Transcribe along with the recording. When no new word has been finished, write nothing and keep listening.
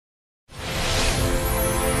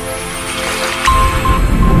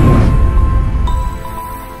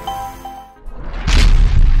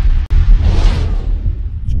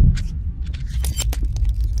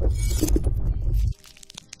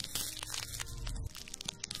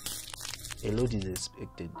a lot is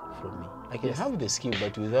expected from me. I can have the skill,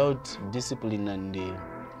 but without discipline and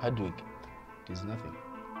hard work, there's nothing.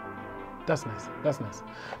 That's nice. That's nice.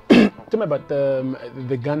 Tell me about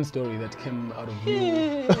the gun story that came out of you.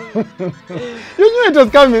 You knew it was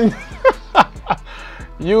coming.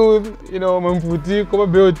 You know, Mamfuti,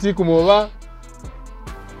 Komabeoti, Kumova.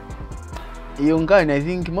 Yongan, I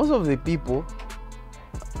think most of the people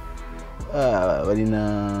were in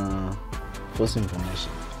false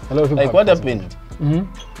information. A lot of people like what happened?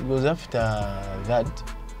 Mm-hmm. Because after that,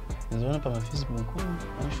 there's one up on my Facebook,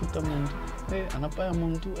 I shoot a muntu, anapaya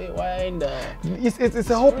muntu, why and it's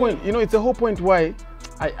a whole point, you know, it's a whole point why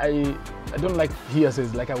I don't like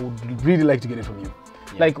hearsays, like I would really like to get it from you.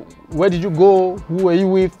 Yeah. Like, where did you go? Who were you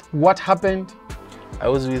with? What happened? I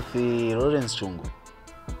was with Lawrence Chungu,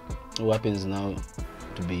 who happens now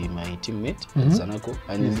to be my teammate at Sanako.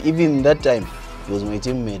 And even that time, he was my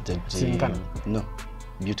teammate at no,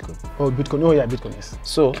 Bitcoin. Oh, Bitcoin. Oh, yeah, Bitcoin, yes.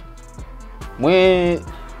 So, when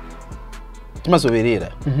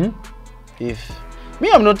if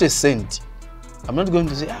me, I'm not a saint, I'm not going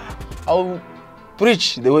to say, I'll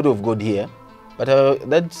preach the word of God here, but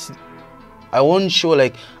that's I won't show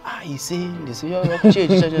like, he's saying this,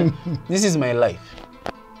 this is my life.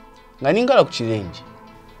 Nganinga kuchilenji.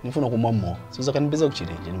 Nifuna kumamo. So kanipeza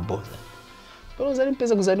kuchilenji niboza. But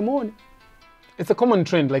uzanipeza kuzanimoni. It's a common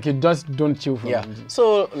trend, like you just don't chill from it.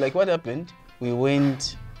 So like what happened? We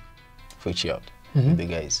went for a chill out with the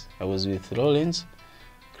guys. I was with Rollins,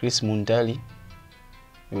 Chris Muntali.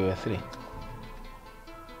 We were 3.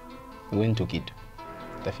 We went to Kid.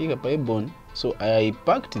 Tafika pa Ebon. So I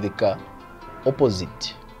parked the car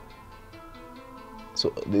opposite.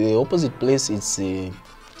 So the opposite place is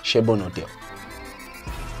Shebon Hotel.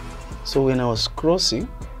 So when I was crossing,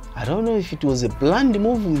 I don't know if it was a planned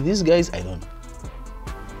move with these guys, I don't know.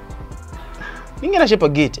 Ningena shepa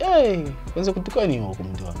gate. Hey, kwanza kutukani huko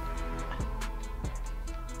mtu wangu.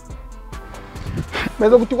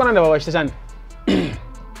 Meza kutukana na baba station.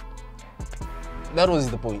 That was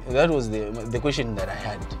the point. That was the question that I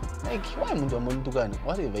had. Like, why mtu amutukana?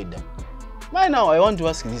 What have I done? Why now I want to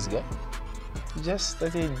ask this guy. He just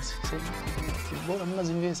started saying, "Bora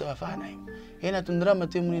mnazimvesa wafana hiyo. Yena tundrama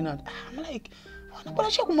temu ni nani?" I'm like,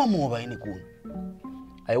 "Wanapora cha kumamoba ini kuna."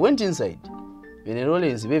 I went inside. When I roll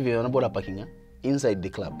in Zimbabwe, wanapora parking inside the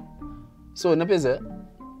club. So napeza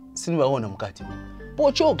siniwaona mkati.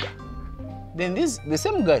 Pochoka. Then the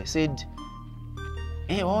same guy said,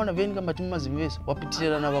 waona veni kama timu mazimvesa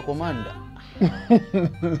wapitia na wakomanda.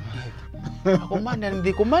 Commander and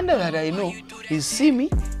the commander that I know is Simi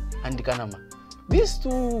and Kanama. These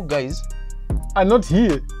 2 guys are not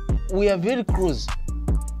here. We are very close,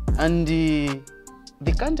 and they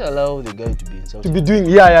can't allow the guy to be in South. To be doing,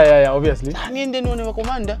 yeah, obviously. And then when I was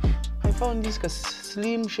commander, I found this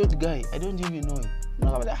slim, short guy. I don't even know him.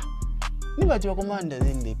 Never commander.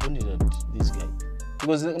 Then they pointed at this guy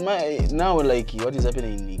because now like what is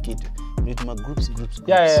happening in Kit with my groups.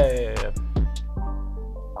 Yeah.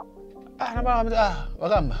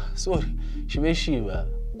 Wakamba, sorry. Shimeshiba.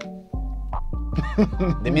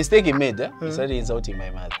 The mistake he made, he started insulting my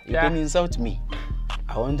mother. You can insult me.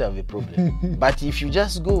 I won't have a problem. But if you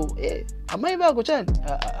just go, am I back?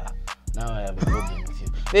 Now I have a problem with you.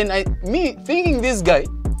 Then me thinking this guy,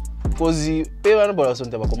 because he paid one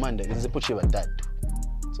commander, is a pushing dad.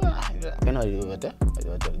 So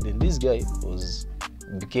then this guy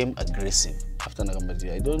became aggressive after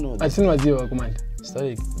Nagambati. I don't know. I seen what you command.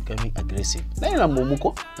 Started becoming aggressive. Nani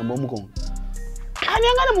nambomuko.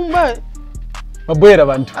 Anyangana Mumbai. Maboyera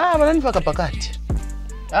bantu. Bananifaka pakati.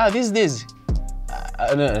 These days.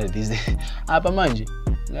 No, these days. Pamanje.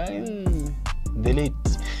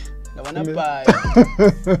 Delete. And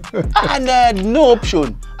I had no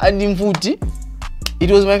option. And in Futi,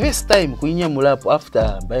 it was my first time kuinya mulapo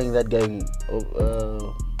after buying that guy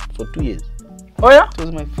for 2 years. Oh yeah? It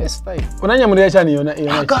was my first time. Unanyamulia chani yona.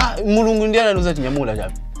 Mulungu ndiye ananuza tinyamula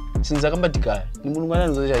jabi. Sinza kamba tikaya. Ni mulungu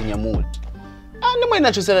ananuza tinyamula. Ndimo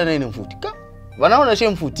inachosela na ine Mfuti. Wanaona she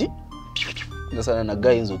Mfuti. Ndasana na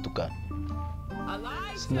guy nzo tukana.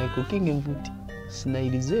 Sina cooking Mfuti. Sina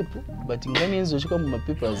ilizepo, but ngani nzo chika mu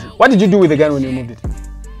papers. What did you do with the gun when you moved it?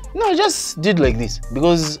 No, I just did like this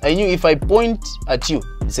because I knew if I point at you,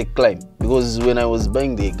 it's a climb. Because when I was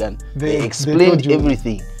buying the gun, they explained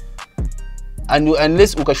everything. And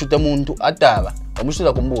unless ukashuta muntu ataba,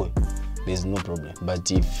 amushuta kumboyo, there's no problem.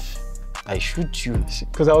 But if I shoot you,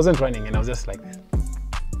 because I wasn't running and I was just like this.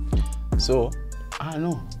 So,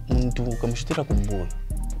 no, muntu ukamshutira kumboyo,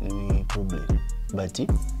 no problem. But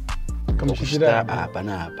Kamushita hapa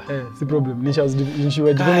na hapa. Si problem. Nisha was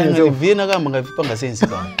defending yourself. Vina kama ngavipanga sense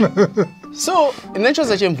kama. So, inacho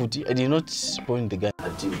za chemfuti, I did not point the gun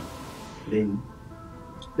at him. Then,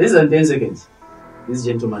 less than 10 seconds, this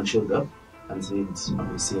gentleman showed up and said,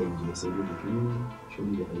 I'm a CID. I said, show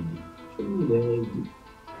me the ID. Show me the ID.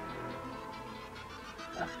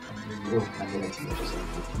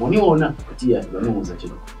 Money owner,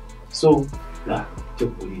 so,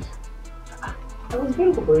 check police. I was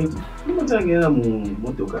very cooperative.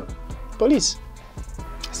 Police.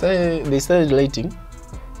 So they started lighting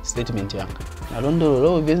statement yang.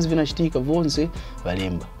 Narondo events vinashtika vonse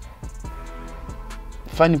valemba.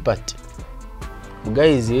 Funny part.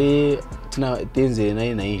 Guys tina tenze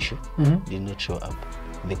na issue did not show up.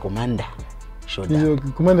 The commander showed up.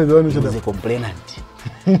 The commander the one who showed up. The complainant.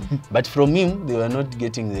 But from him they were not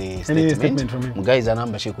getting the statement from him. Guys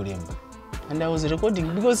anamba shekulemba. And I was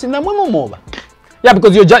recording because in the moba. Yeah,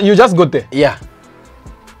 because you just got there. Yeah.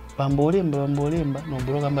 Bambolemba no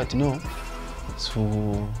broka mbati no.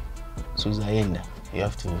 So zaenda. You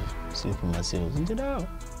have to sleep in myself. Ndio.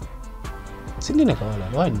 Sindine kawala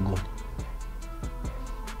wani go.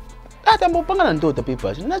 Ata mbopanga na ndota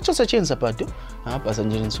papers. Nachosa chenza pato. Hapa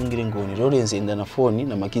sanjiri nsungire ngoni. Lawrence enda na phone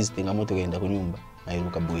na makizi tenga moto kaenda ku nyumba.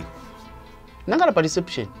 Airuka boy. Nangala pa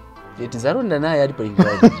reception. It is aronda naye ali pa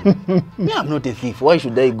ingaji. Me I'm not a thief. Why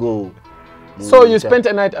should I go? So you spent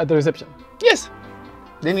a night at the reception? Yes.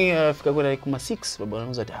 Then fika kwa like 6 baba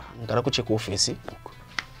anaanza ngara ku check office.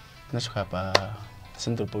 Nashuka pa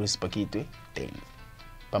Central Police Pakitwe 10.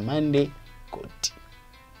 Pa Monday court.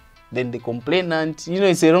 Then the complainant, you know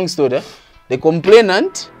it's a wrong story. Eh? The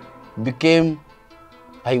complainant became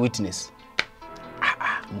eyewitness.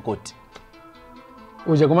 Mkoti.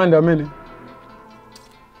 Uja commander amene.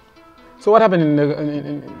 So what happened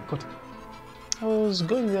in court? I was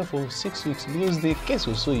going there for 6 weeks because the case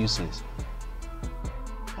was so useless.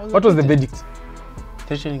 What was the verdict?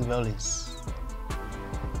 Threatening violence.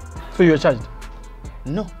 So you were charged?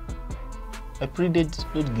 No. I pleaded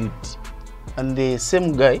not guilty. And the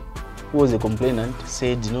same guy who was the complainant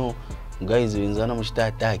said, no, guys, wenzana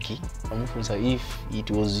mushita ataki. If it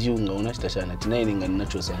was you, unashitashana denying and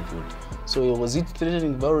natural food. So was it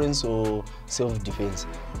threatening violence or self-defense?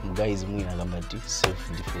 Guys,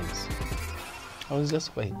 self-defense. I was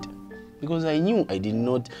just quiet because I knew I did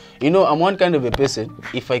not. You know, I'm one kind of a person.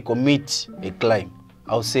 If I commit a crime,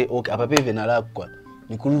 I'll say, okay,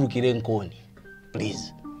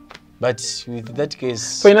 please. But with that case,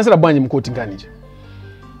 so you nasira bwanji mkoti ngani?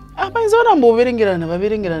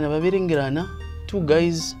 Two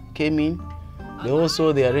guys came in. They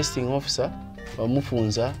also the arresting officer. On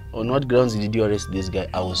what grounds did you arrest this guy?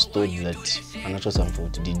 I was told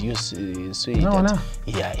that did you say no, that? No.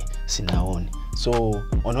 Yeah, sinaoni. So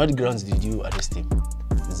on what grounds did you arrest him?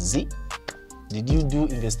 Z? Did you do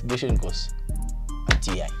investigation course at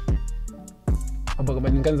TI?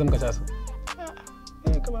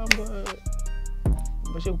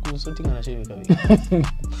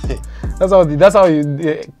 That's how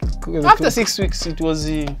you after 6 weeks it was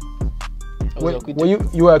you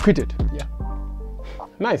were acquitted. Yeah.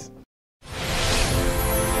 Nice.